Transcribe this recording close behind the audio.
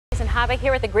and Hava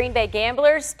here with the Green Bay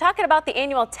Gamblers, talking about the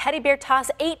annual Teddy Bear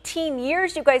Toss. 18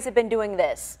 years you guys have been doing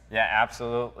this. Yeah,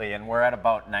 absolutely, and we're at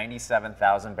about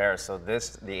 97,000 bears, so the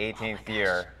 18th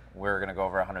year, we're going to go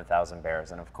over 100,000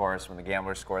 bears. And of course, when the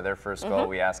Gamblers score their first goal,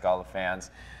 we ask all the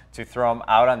fans to throw them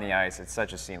out on the ice. It's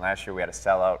such a scene. Last year we had a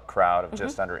sellout crowd of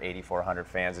just under 8,400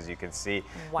 fans, as you can see.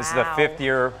 Wow. This is the 5th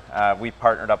year we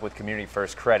partnered up with Community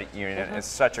First Credit Union. It's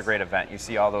such a great event. You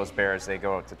see all those bears, they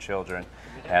go out to children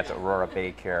at the Aurora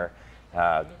Bay Care.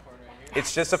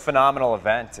 It's just a phenomenal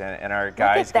event, and our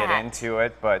guys get into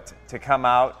it, but to come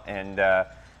out and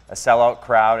a sellout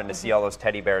crowd and to see all those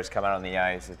teddy bears come out on the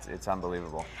ice, it's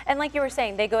unbelievable. And like you were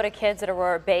saying, they go to kids at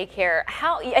Aurora Bay Care.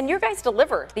 And you guys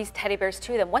deliver these teddy bears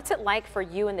to them. What's it like for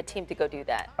you and the team to go do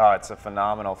that? Oh, it's a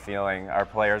phenomenal feeling. Our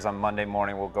players on Monday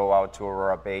morning will go out to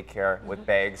Aurora Bay Care with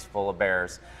bags full of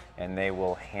bears, and they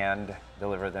will hand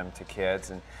deliver them to kids.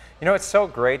 And you know, it's so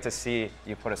great to see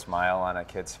you put a smile on a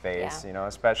kid's face, you know,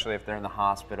 especially if they're in the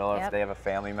hospital or if they have a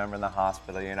family member in the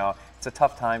hospital, you know. It's a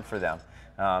tough time for them.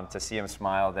 To see them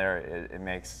smile there, it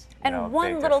makes and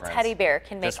one little teddy bear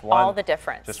can make all the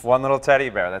difference. Just one little teddy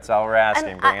bear. That's all we're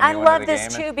asking. And I love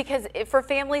this too, because for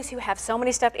families who have so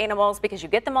many stuffed animals, because you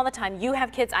get them all the time. You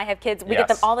have kids, I have kids. We get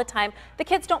them all the time. The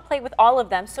kids don't play with all of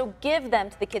them, so give them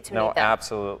to the kids who need them. No,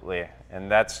 absolutely. And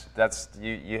that's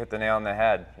you hit the nail on the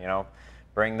head. You know,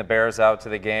 bring the bears out to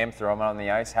the game, throw them out on the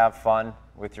ice, have fun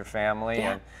with your family.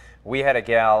 And we had a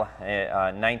gal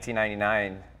in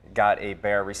 1999.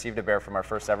 Received a bear from our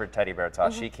first ever teddy bear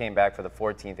toss. She came back for the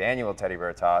 14th annual teddy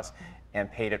bear toss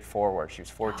and paid it forward. She was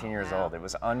 14 years old. It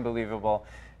was unbelievable.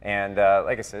 And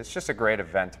like I said, it's just a great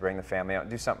event to bring the family out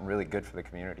and do something really good for the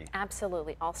community.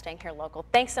 Absolutely, all staying here local.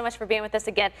 Thanks so much for being with us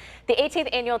again. The 18th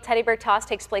annual Teddy Bear Toss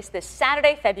takes place this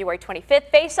Saturday, February 25th.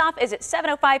 Face-off is at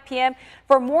 7:05 p.m.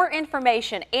 For more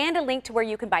information and a link to where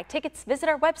you can buy tickets, visit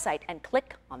our website and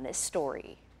click on this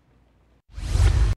story.